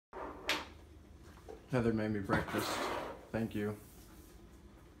Heather made me breakfast. Thank you.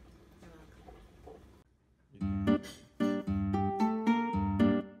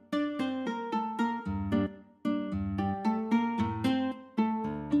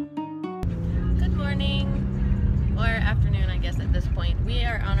 Good morning, or afternoon, I guess at this point. We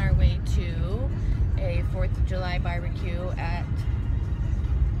are on our way to a 4th of July barbecue at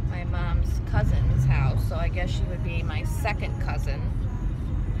my mom's cousin's house. So I guess she would be my second cousin.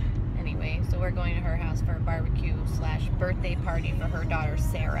 Anyway, so we're going to her house for a barbecue / birthday party for her daughter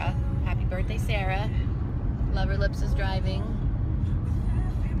Sarah. Happy birthday, Sarah. Lover Lips is driving.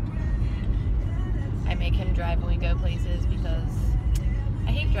 I make him drive when we go places because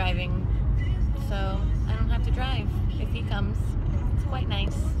I hate driving, so I don't have to drive if he comes. It's quite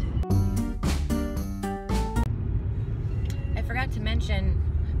nice. I forgot to mention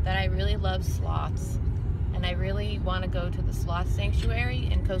that I really love sloths. And I really want to go to the sloth sanctuary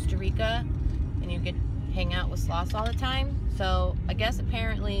in Costa Rica, and you get hang out with sloths all the time. So I guess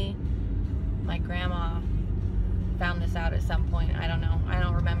apparently my grandma found this out at some point. I don't know. I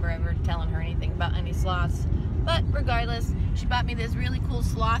don't remember ever telling her anything about any sloths. But regardless, she bought me this really cool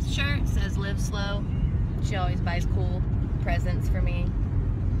sloth shirt. It says "Live Slow." She always buys cool presents for me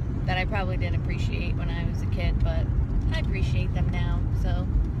that I probably didn't appreciate when I was a kid, but I appreciate them now. So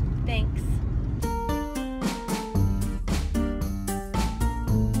thanks.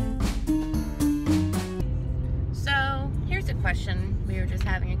 Question. We were just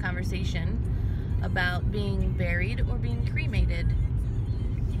having a conversation about being buried or being cremated.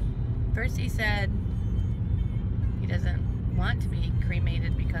 First he said he doesn't want to be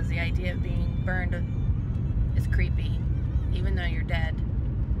cremated because the idea of being burned is creepy, even though you're dead.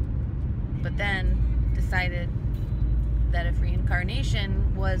 But then decided that if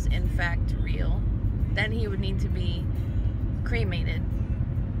reincarnation was in fact real, then he would need to be cremated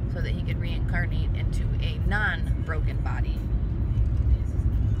so that he could reincarnate into a non-broken body.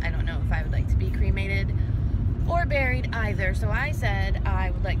 I don't know if I would like to be cremated or buried either, so I said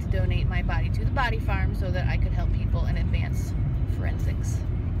I would like to donate my body to the body farm so that I could help people in advanced forensics.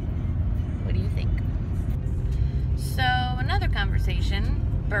 What do you think? So, another conversation,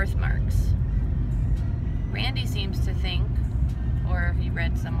 birthmarks. Randy seems to think, or he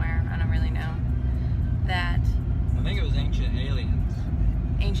read somewhere, I don't really know, that... I think it was Ancient Aliens.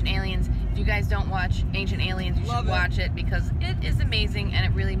 Ancient Aliens. If you guys don't watch Ancient Aliens, you should watch it because it is amazing and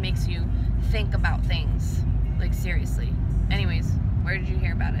it really makes you think about things. Like, seriously. Anyways, where did you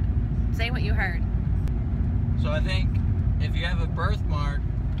hear about it? Say what you heard. So I think if you have a birthmark,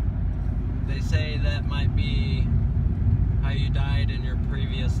 they say that might be how you died in your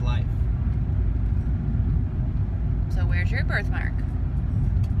previous life. So where's your birthmark?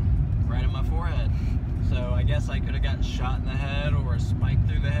 Right on my forehead. So I guess I could have gotten shot in the head or a spike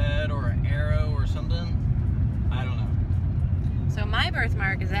through the head or an arrow or something. I don't know. So my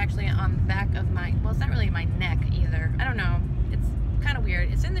birthmark is actually on the back of my, well, it's not really my neck either. I don't know. It's kind of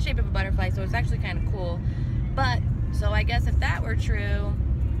weird. It's in the shape of a butterfly, so it's actually kind of cool. But, so I guess if that were true,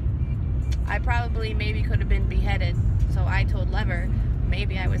 I probably maybe could have been beheaded. So I told Lever,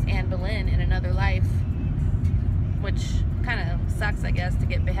 maybe I was Anne Boleyn in another life, which kind of sucks, I guess, to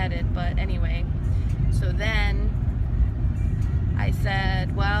get beheaded, but anyway. So then I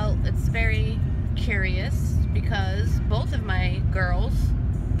said, well, it's very curious because both of my girls,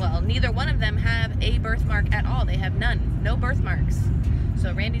 well, neither one of them have a birthmark at all. They have none, no birthmarks.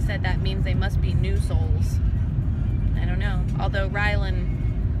 So Randy said that means they must be new souls. I don't know. Although Rylan,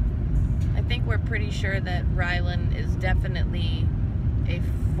 I think we're pretty sure that Rylan is definitely a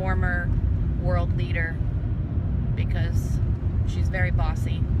former world leader because she's very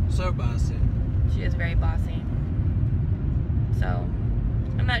bossy. So bossy. She is very bossy. So,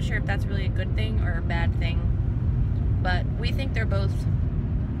 I'm not sure if that's really a good thing or a bad thing. But we think they're both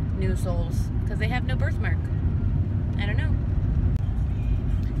new souls because they have no birthmark. I don't know.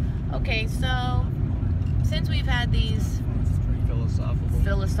 Okay, so since we've had these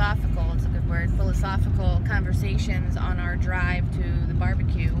philosophical, it's a good word, philosophical conversations on our drive to the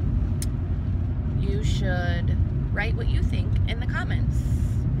barbecue, you should write what you think in the comments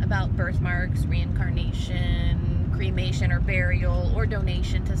about birthmarks, reincarnation, cremation or burial, or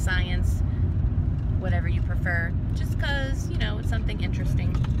donation to science, whatever you prefer. Just because, you know, it's something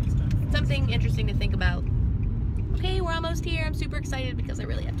interesting. Something interesting to think about. Okay, we're almost here. I'm super excited because I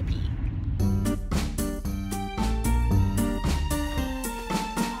really have to pee.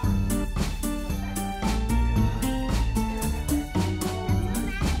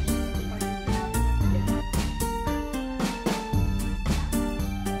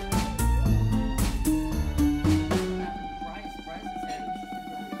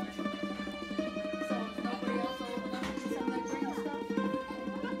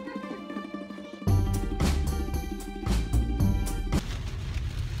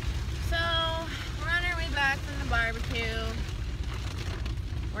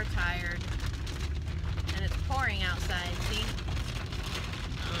 we're tired. And it's pouring outside, see?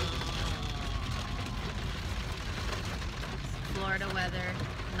 Florida weather,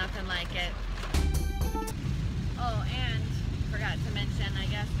 nothing like it. Oh, and forgot to mention, I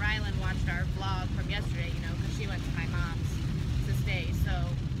guess Rylan watched our vlog from yesterday, you know, because she went to my mom's to stay, so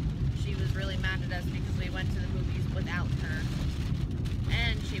she was really mad at us because we went to the movies without her.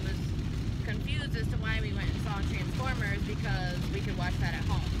 And she was confused as to why we went and saw Transformers because we could watch that at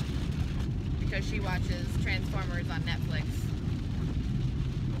home. Because she watches Transformers on Netflix,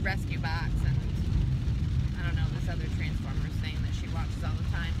 Rescue Box, and I don't know, this other Transformers thing that she watches all the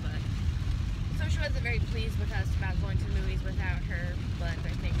time, but so she wasn't very pleased with us about going to the movies without her, but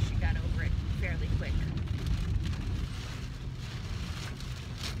I think she got over it fairly quick.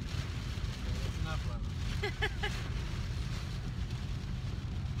 That's enough of it.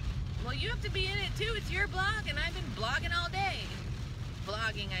 Well, you have to be in it too. It's your blog, and I've been blogging all day.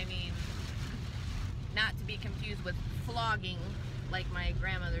 Vlogging, I mean. Not to be confused with flogging, like my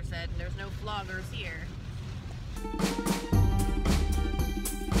grandmother said. There's no floggers here.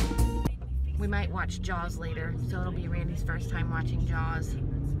 We might watch Jaws later, so it'll be Randy's first time watching Jaws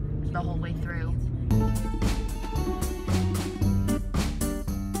the whole way through.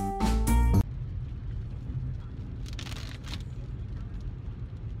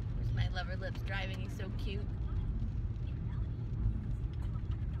 There's my lover lips driving, he's so cute.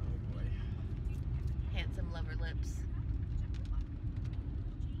 Oh boy. Handsome lover lips.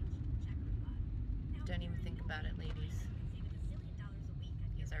 Don't even think about it, ladies.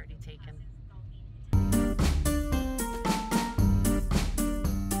 He's already taken.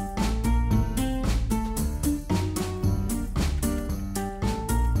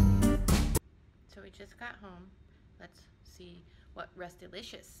 So we just got home. Let's see what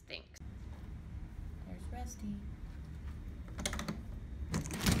Rustylicious thinks. There's Rusty.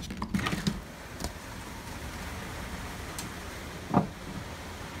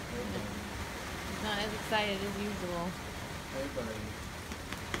 He's not as excited as usual. Hey, buddy.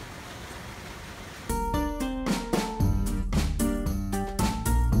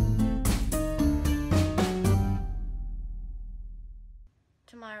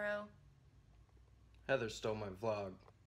 Tomorrow. Heather stole my vlog.